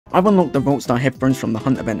I've unlocked the Vault Star headphones from the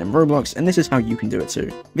Hunt event in Roblox, and this is how you can do it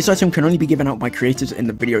too. This item can only be given out by creators in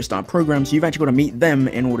the Video Star program, so you've actually got to meet them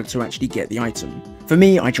in order to actually get the item. For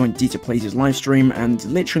me, I joined Dieter Plays' livestream and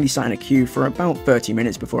literally sat in a queue for about 30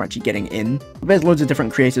 minutes before actually getting in. But there's loads of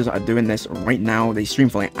different creators that are doing this right now. They stream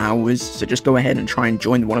for like hours, so just go ahead and try and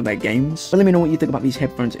join one of their games. But let me know what you think about these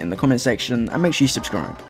headphones in the comment section, and make sure you subscribe.